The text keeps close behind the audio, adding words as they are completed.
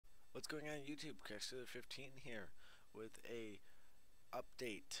What's going on YouTube? Cracksfarm 15 here with a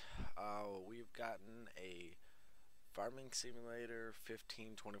update. We've gotten a Farming Simulator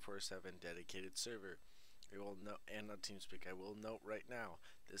 15 24/7 dedicated server. I will note, and on Teamspeak. I will note right now,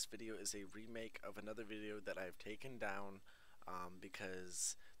 this video is a remake of another video that I've taken down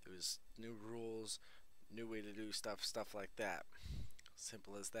because there was new rules, new way to do stuff like that.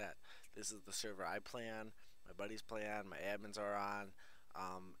 Simple as that. This is the server I play on, my buddies play on, my admins are on.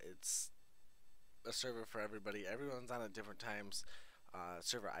 It's a server for everybody. Everyone's on at different times.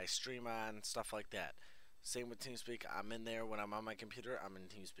 Server I stream on, stuff like that. Same with Teamspeak. I'm in there when I'm on my computer. I'm in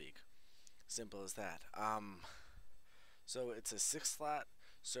Teamspeak. Simple as that. So it's a 6-slot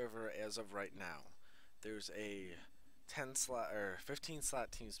server as of right now. There's a 10-slot or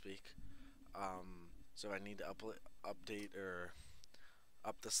 15-slot Teamspeak. So I need to update or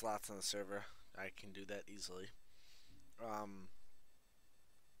up the slots on the server. I can do that easily.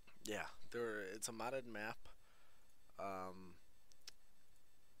 Yeah, it's a modded map. Let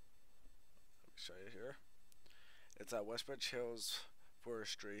me show you here. It's at Westbridge Hills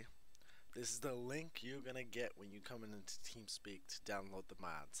Forestry. This is the link you're gonna get when you come into TeamSpeak to download the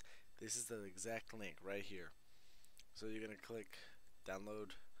mods. This is the exact link right here. So you're gonna click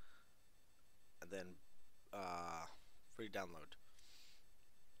download and then free download,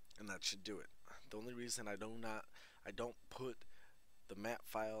 and that should do it. The only reason I don't put the map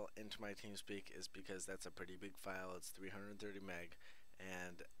file into my Teamspeak is because that's a pretty big file. It's 330 meg,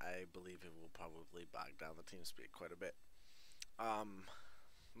 and I believe it will probably bog down the Teamspeak quite a bit.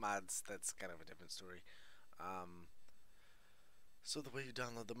 Mods, that's kind of a different story. So the way you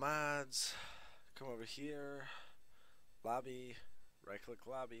download the mods, come over here, lobby, right click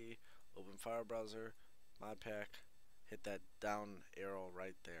lobby, open file browser, mod pack, hit that down arrow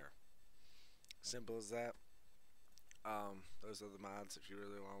right there. Simple as that. Those are the mods. If you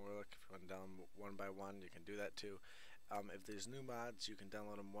really want to look, if you want to download one by one, you can do that too. If there's new mods, you can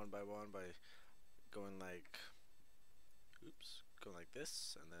download them one by one by going like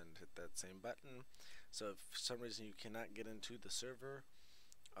this, and then hit that same button. So if for some reason you cannot get into the server,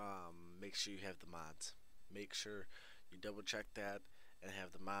 make sure you have the mods. Make sure you double check that and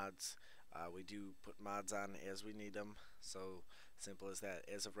have the mods. We do put mods on as we need them, so simple as that.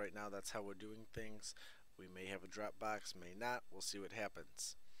 As of right now, that's how we're doing things. We may have a drop box, may not. We'll see what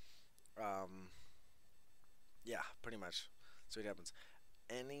happens. Yeah, pretty much. So what happens.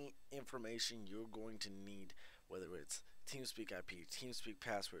 Any information you're going to need, whether it's TeamSpeak IP, TeamSpeak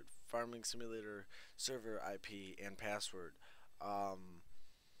Password, Farming Simulator server IP and password,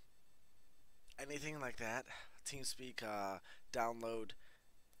 anything like that, TeamSpeak download.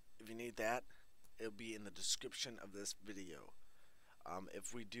 If you need that, it'll be in the description of this video.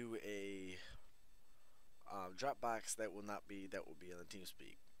 If we do a Dropbox, that will be in the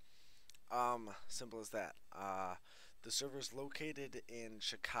TeamSpeak. Simple as that. The server is located in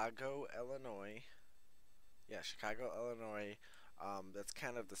Chicago, Illinois. Yeah, Chicago, Illinois. That's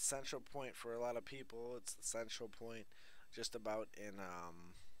kind of the central point for a lot of people. It's the central point, just about in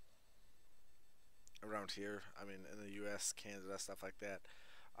around here. I mean, in the U.S., Canada, stuff like that.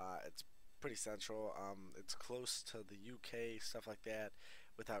 It's pretty central. It's close to the UK, stuff like that.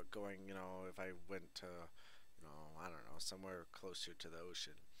 Without going, if I went to, I don't know, somewhere closer to the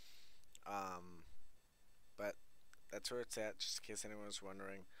ocean. But that's where it's at, just in case anyone was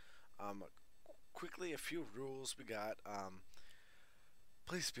wondering. Quickly, a few rules we got.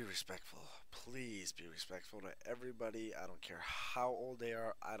 Please be respectful. Please be respectful to everybody. I don't care how old they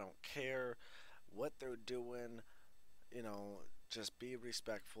are. I don't care what they're doing. Just be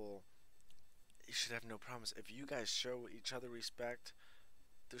respectful. You should have no problems. If you guys show each other respect,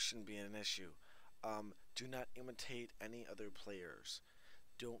 there shouldn't be an issue. Do not imitate any other players.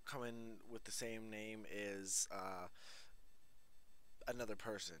 Don't come in with the same name as another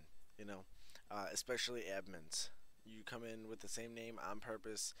person, especially admins. You come in with the same name on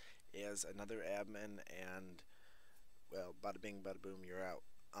purpose as another admin, and well, bada bing, bada boom, you're out.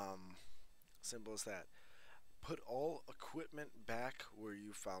 Simple as that. Put all equipment back where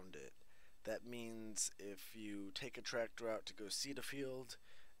you found it. That means if you take a tractor out to go seed a field,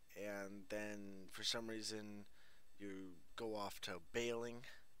 and then for some reason you go off to baling,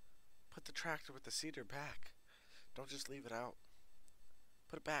 put the tractor with the seeder back. Don't just leave it out.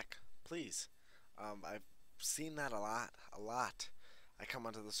 Put it back, please. I've seen that a lot. I come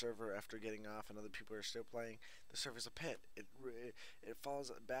onto the server after getting off and other people are still playing. The server's a pit. It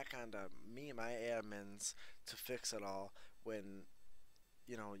falls back onto me and my admins to fix it all, when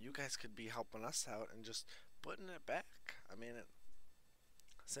you guys could be helping us out and just putting it back. I mean,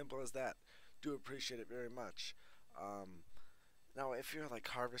 simple as that. Do appreciate it very much. Now, if you're like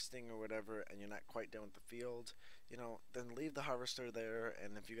harvesting or whatever and you're not quite done with the field, then leave the harvester there.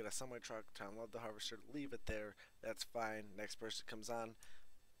 And if you get a semi truck to unload the harvester, leave it there. That's fine. Next person comes on,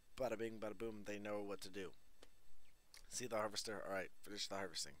 bada bing, bada boom, they know what to do. See the harvester, all right, finish the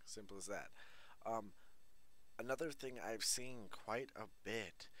harvesting. Simple as that. Um, Another thing I've seen quite a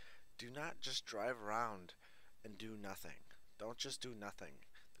bit, do not just drive around and do nothing. Don't just do nothing.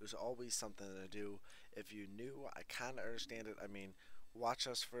 There's always something to do. If you're new, I kind of understand it. I mean, watch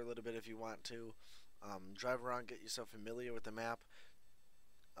us for a little bit if you want to. Drive around, get yourself familiar with the map.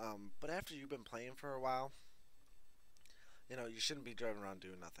 But after you've been playing for a while, you shouldn't be driving around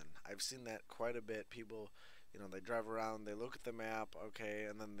doing nothing. I've seen that quite a bit. People, they drive around, they look at the map, okay,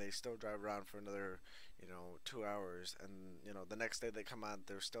 and then they still drive around for another, 2 hours, and the next day they come on,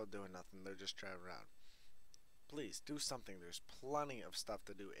 they're still doing nothing. They're just driving around. Please do something. There's plenty of stuff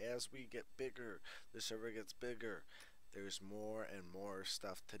to do. As we get bigger, the server gets bigger. There's more and more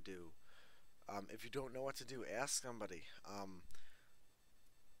stuff to do. If you don't know what to do, ask somebody.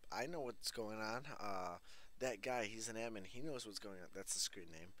 I know what's going on. That guy, he's an admin. He knows what's going on. That's the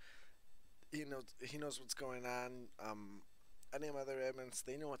screen name. He knows what's going on. Any of my other admins,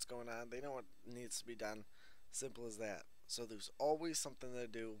 they know what's going on. They know what needs to be done. Simple as that. So there's always something to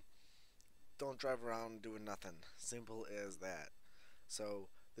do. Don't drive around doing nothing. Simple as that. So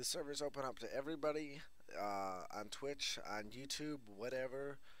the server's open up to everybody on Twitch, on YouTube,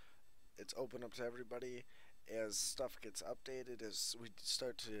 whatever. It's open up to everybody. As stuff gets updated, as we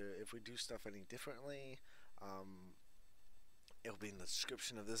start to, if we do stuff any differently, um, it'll be in the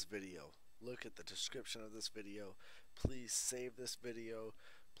description of this video. Look at the description of this video. Please save this video.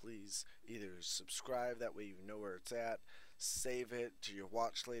 Please either subscribe, that way you know where it's at. Save it to your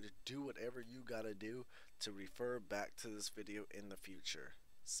watch later. Do whatever you gotta do to refer back to this video in the future.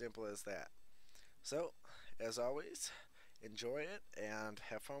 Simple as that. So, as always, enjoy it and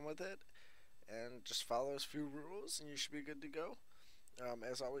have fun with it. And just follow a few rules and you should be good to go.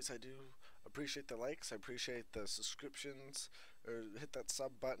 As always, I do appreciate the likes. I appreciate the subscriptions, or hit that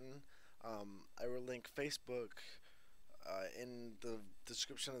sub button. I will link Facebook in the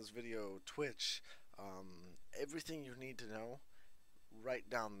description of this video, Twitch, everything you need to know right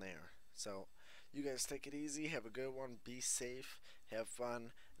down there. So you guys take it easy, have a good one, be safe, have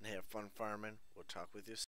fun, and have fun farming. We'll talk with you soon.